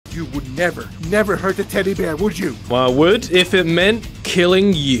You would never hurt a teddy bear, would you? Well, I would if it meant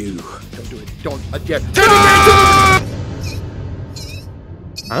killing you. Don't do it. Don't. Yeah. Teddy bear!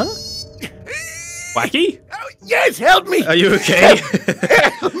 Huh? Wacky? Oh, yes, help me! Are you okay?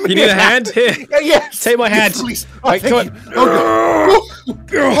 You need a hand? Here. Yes. Take my hand. Yes, please. Right, come on. Oh, you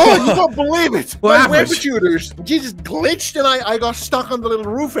don't believe it. What My happened? web shooters just glitched and I got stuck on the little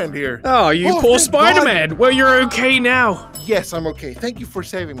roof end here. Oh, you poor Spider-Man. Well, you're okay now. Yes, I'm okay. Thank you for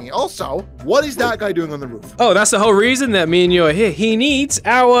saving me. Also, what is that guy doing on the roof? Oh, that's the whole reason that me and you are here. He needs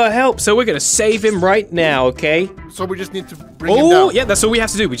our help, so we're gonna save him right now, okay? So we just need to bring him down. Yeah, that's all we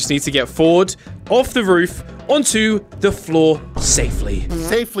have to do. We just need to get Ford off the roof onto the floor safely.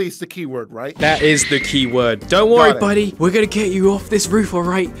 Safely is the key word, right? That is the key word. Don't worry, buddy. We're gonna get you off this roof, all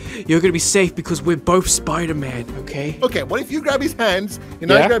right? You're gonna be safe because we're both Spider-Man, okay? Okay, what if you grab his hands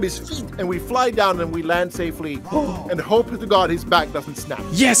and I grab his feet and we fly down and we land safely and hope to God his back doesn't snap?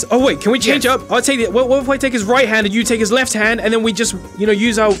 Yes. Oh wait, can we change up? I'll take it. What if I take his right hand and you take his left hand, and then we just, you know,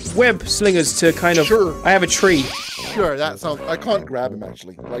 use our web slingers to kind of. Sure. I have a tree. Sure, that sounds. I can't grab him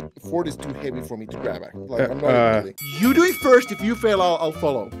actually. Like Ford is too heavy for me to grab. Like I'm not really. You do it first. If you fail, I'll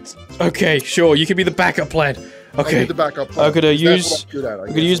follow. Okay, sure. You can be the backup plan. Okay. I need the backup plan. I'm gonna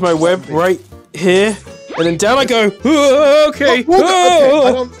use my web right here, and then down I go. Okay.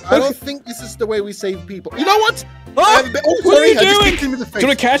 I don't think this is the way we save people. You know what? What are you doing? Do you want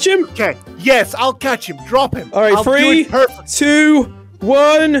to catch him? Okay. Yes, I'll catch him. Drop him. All right, I'll 3, 2,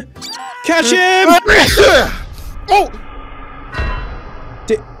 1, catch him! Oh!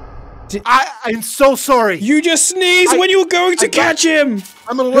 I'm so sorry. You just sneezed when you were going to catch him.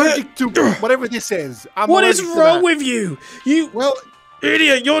 I'm allergic to whatever this is. What is wrong with you? Well,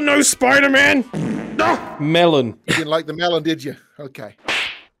 idiot, you're no Spider-Man. Melon. You didn't like the melon, did you? Okay.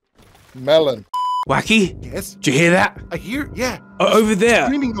 Melon. Wacky? Yes? Did you hear that? I hear, yeah. Over there.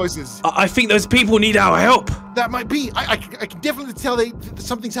 Screaming noises. I think those people need our help. That might be. I can definitely tell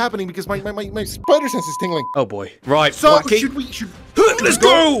something's happening because my spider sense is tingling. Oh boy. Right, so Wacky. Let's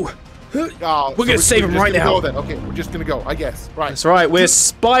go! We're gonna save him right now. Okay, we're just gonna go, I guess. Right. That's right, we're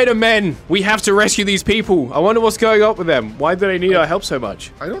Spider-Men. We have to rescue these people. I wonder what's going on with them. Why do they need our help so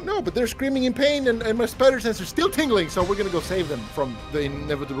much? I don't know, but they're screaming in pain and my spider sense is still tingling, so we're gonna go save them from the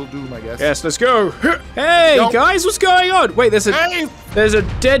inevitable doom, I guess. Yes, let's go. Hey, guys, what's going on? Wait, there's a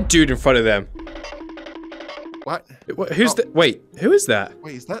dead dude in front of them. What? Who's that? Wait, who is that?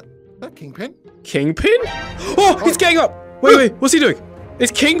 Wait, is that Kingpin? Kingpin? Oh, he's getting up. Wait, what's he doing?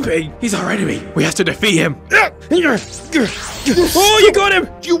 It's Kingpin. He's our enemy. We have to defeat him. Oh, you got him.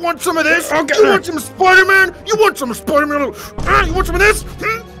 Do you want some of this? You want some Spider-Man? You want some Spider-Man? You want some of this?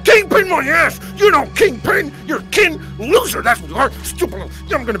 Kingpin my ass. You're no Kingpin. You're a kin loser. That's what you are. Stupid.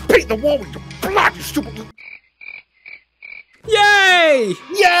 I'm gonna paint the wall with your blood, you stupid. Yay!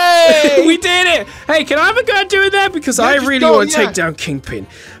 Yay! We did it! Hey, can I have a go at doing that? Because I really want to take down Kingpin.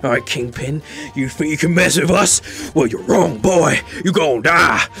 Alright, Kingpin, you think you can mess with us? Well, you're wrong, boy. You gonna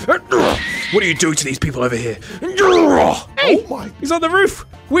die. What are you doing to these people over here? Hey, oh my. He's on the roof.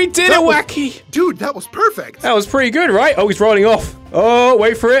 We did it, Wacky. Dude, that was perfect. That was pretty good, right? Oh, he's rolling off. Oh,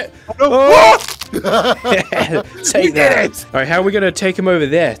 wait for it. Oh. Take that. Alright, how are we gonna take him over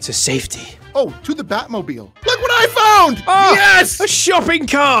there to safety? Oh, to the Batmobile. Look what I found! Oh, yes! A shopping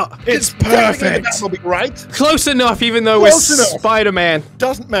cart! It's perfect! Batmobile, right? Close enough, even though we're Spider-Man.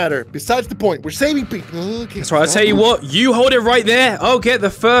 Doesn't matter. Besides the point, we're saving people. Okay, that's right, I'll tell you what, you hold it right there. I'll get the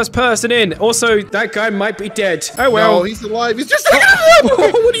first person in. Also, that guy might be dead. Oh well. No, he's alive. He's just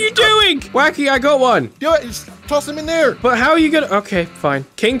what are you doing? Wacky, I got one. Do it. Just toss him in there. But how are you gonna... Okay, fine.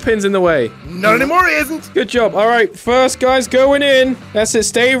 Kingpin's in the way. Not anymore, he isn't. Good job. All right, first guy's going in. That's it.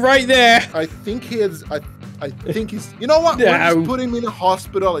 Stay right there. I think he is... I think he's... You know what? We'll just put him in a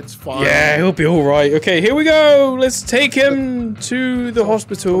hospital. It's fine. Yeah, he'll be all right. Okay, here we go. Let's take him to the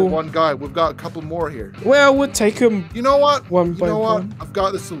hospital. One guy. We've got a couple more here. Well, we'll take him... You know what? One by one. I've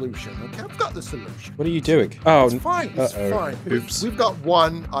got the solution. Okay, I've got the solution. What are you doing? Oh, it's fine. It's fine. Oops. We've got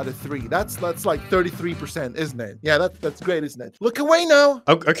 1 out of 3. That's like 33%, isn't it? Yeah, that's great, isn't it? Look away now.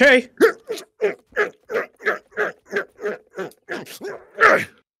 Oh, okay.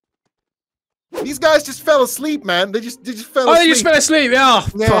 These guys just fell asleep, man. They just fell asleep. Oh, they just fell asleep. Yeah.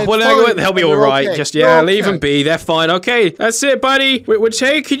 Well, they'll be all right. Okay. Just leave them be. They're fine. Okay, that's it, buddy. We're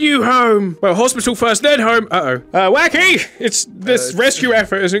taking you home. Well, hospital first, then home. Wacky! This rescue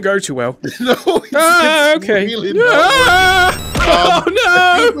effort isn't going too well. No. Okay. Really oh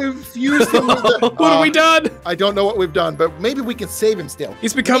no! We've fused him with the, what have we done? I don't know what we've done, but maybe we can save him still.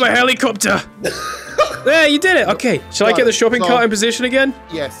 He's become a helicopter. There, you did it. Okay, shall I get the shopping cart in position again?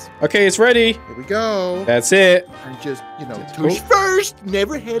 Yes. Okay, it's ready. Here we go. That's it. And just, you know, push first,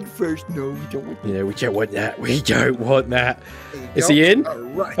 never head first. No, we don't want that. Yeah, we don't want that. We don't want that. Is he in? All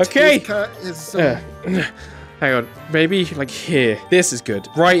right. Okay. Hang on. Maybe like here. This is good.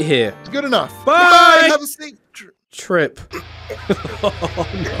 Right here. It's good enough. Bye. Goodbye. Have a safe trip. Oh,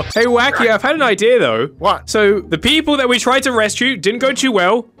 no. Hey, Wacky, I've had an idea though. What? So the people that we tried to rescue didn't go too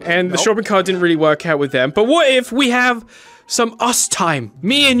well, and the shopping cart didn't really work out with them. But what if we have some us time,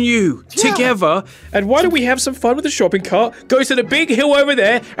 me and you, together, and why don't we have some fun with the shopping cart, go to the big hill over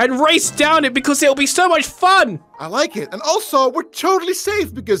there, and race down it because it'll be so much fun! I like it. And also, we're totally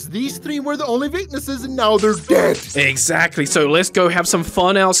safe because these three were the only witnesses and now they're dead. Exactly, so let's go have some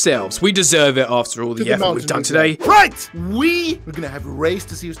fun ourselves. We deserve it after all the effort we've done today. Right! We're gonna have a race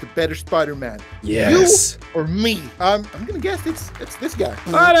to see who's the better Spider-Man. Yes. You or me? I'm gonna guess it's this guy.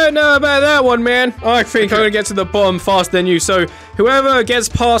 I don't know about that one, man. I think I'm gonna get to the bottom faster than you, so whoever gets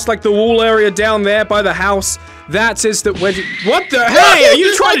past like the wall area down there by the house, that is the what the hey, are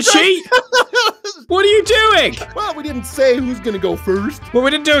you trying to cheat? What are you doing? Well, we didn't say who's gonna go first. Well,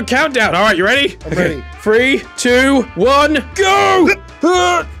 we didn't do a countdown. All right, you ready? I'm ready. 3, 2, 1, go!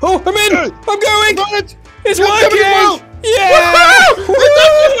 Oh, I'm in! I'm going! It's working! Yeah!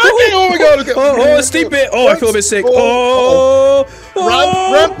 Oh my god! Okay. Oh, a steep bit. Oh, I feel a bit sick. Rampart,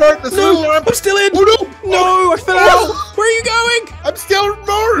 the no, I'm still in. Oh, no, I fell out. Where are you going? I'm still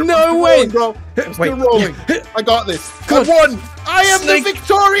rolling. No way, bro. I'm still rolling. I got this. God. I won. I am the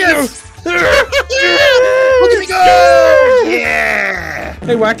victorious. Look at me go! Yeah!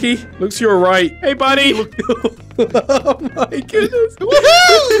 Hey, Wacky. Looks you're right. Hey, buddy. Oh my goodness.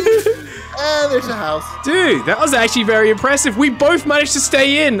 Woohoo! And there's a house. Dude, that was actually very impressive. We both managed to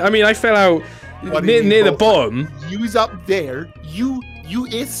stay in. I mean, I fell out near the bottom. You's up there. You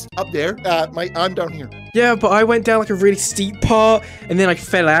is up there. I'm down here. Yeah, but I went down like a really steep part, and then I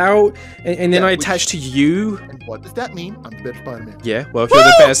fell out, and then I attached to you. And what does that mean? I'm the better Spider-Man. Yeah, well, if you're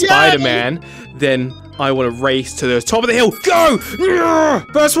the better Spider-Man, then I want to race to the top of the hill. Go!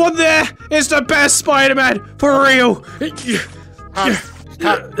 First one there is the best Spider-Man, for real. We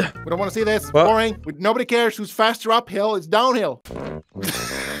don't want to see this. What? Boring. Nobody cares who's faster uphill. It's downhill.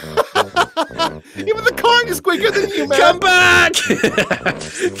 Even the car is quicker than you, man. Come back!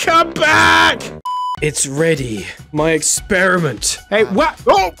 Come back! It's ready. My experiment. Hey, what?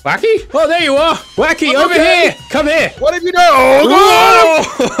 Oh! Wacky? Oh, there you are. Wacky, over here. Come here. What have you done?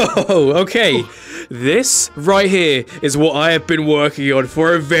 Oh, okay. This right here is what I have been working on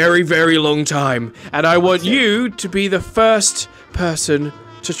for a very, very long time. And I want you to be the first person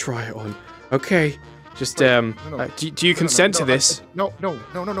to try it on. Okay. Just, do you consent to this? No. Wait.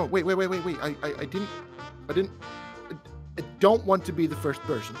 I don't want to be the first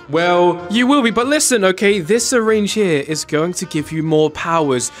person. Well, you will be, but listen, okay? This syringe here is going to give you more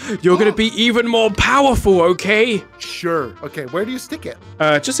powers. You're going to be even more powerful, okay? Sure. Okay, where do you stick it?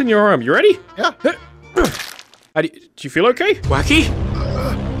 Just in your arm. You ready? Yeah. Do you feel okay? Wacky?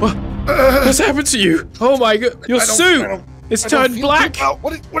 What's happened to you? Oh my god, your suit! It's turned black.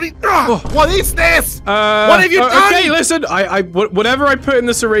 What is this? What have you done? Okay, listen. Whatever I put in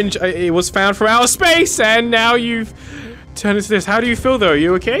the syringe, it was found from outer space, and now you've turned into this. How do you feel, though? Are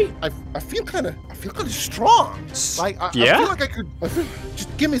you okay? I feel kind of strong. Like I feel like I could.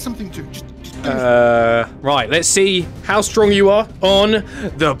 Just give me something to just. Right. Let's see how strong you are on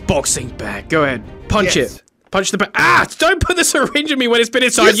the boxing bag. Go ahead, punch it. Punch the bag. Ah! Don't put the syringe in me when it's been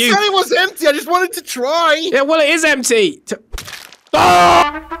inside you. You said it was empty. I just wanted to try. Yeah, well, it is empty.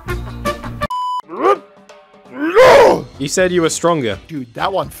 You said you were stronger. Dude,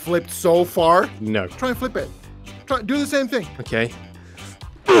 that one flipped so far. No. Try and flip it. Do the same thing. Okay.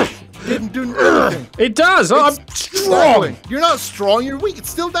 Didn't do anything. It does. I'm strong. Dangling. You're not strong. You're weak.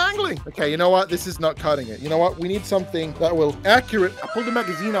 It's still dangling. Okay, you know what? This is not cutting it. You know what? We need something that will accurate. I pulled the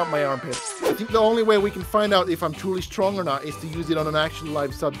magazine out my armpit. I think the only way we can find out if I'm truly strong or not is to use it on an actual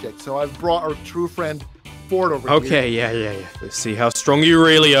live subject. So I've brought our true friend Ford over here. Okay, yeah. Let's see how strong you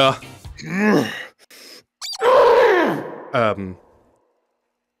really are.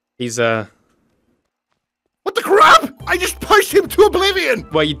 He's What the crap? I just pushed him to oblivion.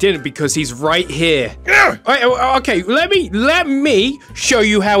 Well, you didn't because he's right here. Yeah. Okay, let me show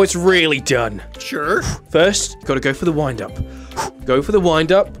you how it's really done. Sure. First, gotta go for the wind-up. Go for the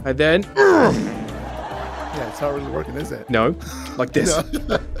wind-up, and then... Yeah, it's not really working, is it? No, like this.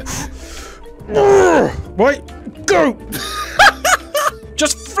 No. Right, go!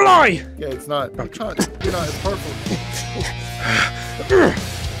 Just fly! Yeah, it's not. You're not. It's purple.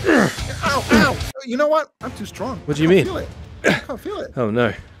 Ow! You know what? I'm too strong. What do you mean? I can't feel it. Oh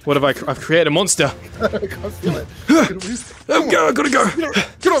no. What have I've created a monster. I can't feel it. I gotta go.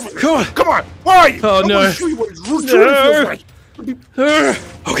 Get over here. Come on. Come on. Why? Oh, no. I want to show you what his root feels like.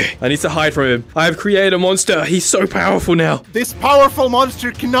 Okay, I need to hide from him. I have created a monster. He's so powerful now. This powerful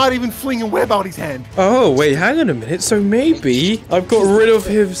monster cannot even fling a web out his hand. Oh, wait, hang on a minute. So maybe I've got rid of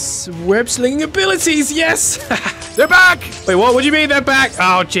his web slinging abilities. Yes. They're back. Wait, what? What do you mean they're back?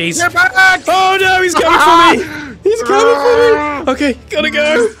 Oh, jeez. They're back. Oh, no, he's coming for me. He's coming for me. Okay, gotta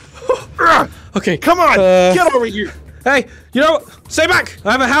go. Okay. Come on. Get over here. Hey, you know what? Stay back.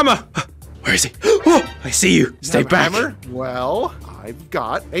 I have a hammer. Where is he? Oh, I see you. Stay back. Hammer? Well, I've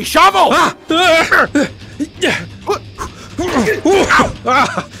got a shovel. Ah!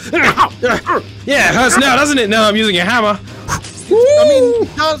 Yeah, it hurts now, doesn't it? Now I'm using a hammer. I mean,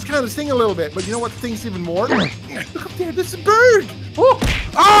 it does kind of sting a little bit, but you know what stings even more? Look up there, this is a bird. Oh!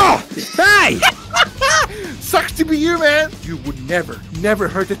 Hey! Sucks to be you, man. You would never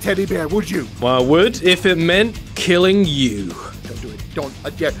hurt a teddy bear, would you? Well, I would if it meant killing you. Don't do it. Don't.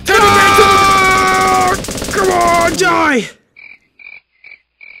 Yeah. Teddy bear! Come on, die!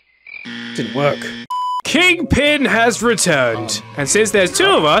 Didn't work. Kingpin has returned. And since there's two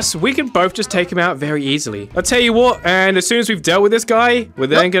of us, we can both just take him out very easily. I'll tell you what, and as soon as we've dealt with this guy, we're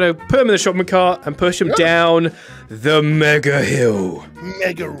then gonna put him in the shopping cart and push him down the mega hill.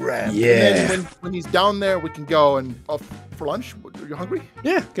 Mega ramp. Yeah. And then when he's down there, we can go and off for lunch. Are you hungry?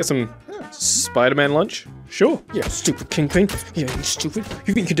 Yeah, get some Spider-Man lunch. Sure. Yeah, stupid Kingpin. Yeah, you stupid.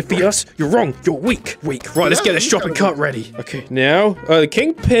 You think you can defeat us? You're wrong. You're weak. Weak. Right, let's get this shopping cart ready. Okay, now, the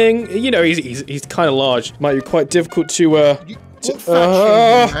Kingpin, you know, he's kind of large. Might be quite difficult to, man.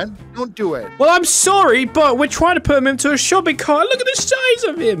 Don't do it. Well, I'm sorry, but we're trying to put him into a shopping cart. Look at the size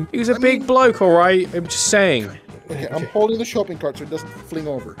of him. He's a big bloke, all right? I'm just saying. Okay, I'm holding the shopping cart so it doesn't fling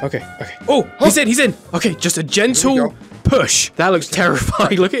over. Okay. Oh, he's in. Okay, just a gentle push. That looks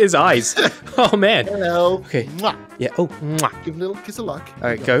terrifying. Look at his eyes. Oh, man. Hello. Okay. Mwah. Yeah, mwah. Give him a little kiss of luck. All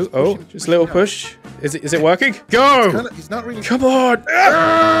right, go. Oh, just a little push. Is it working? Go! He's not really... Come on!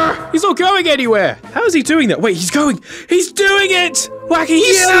 He's not going anywhere! How is he doing that? Wait, he's going! He's doing it! Wacky,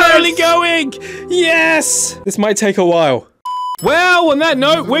 he's slowly going! Yes! This might take a while. Well, on that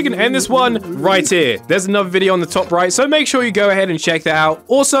note, we're going to end this one right here. There's another video on the top right, so make sure you go ahead and check that out.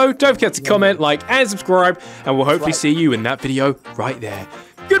 Also, don't forget to comment, like, and subscribe, and we'll hopefully see you in that video right there.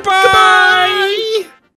 Goodbye!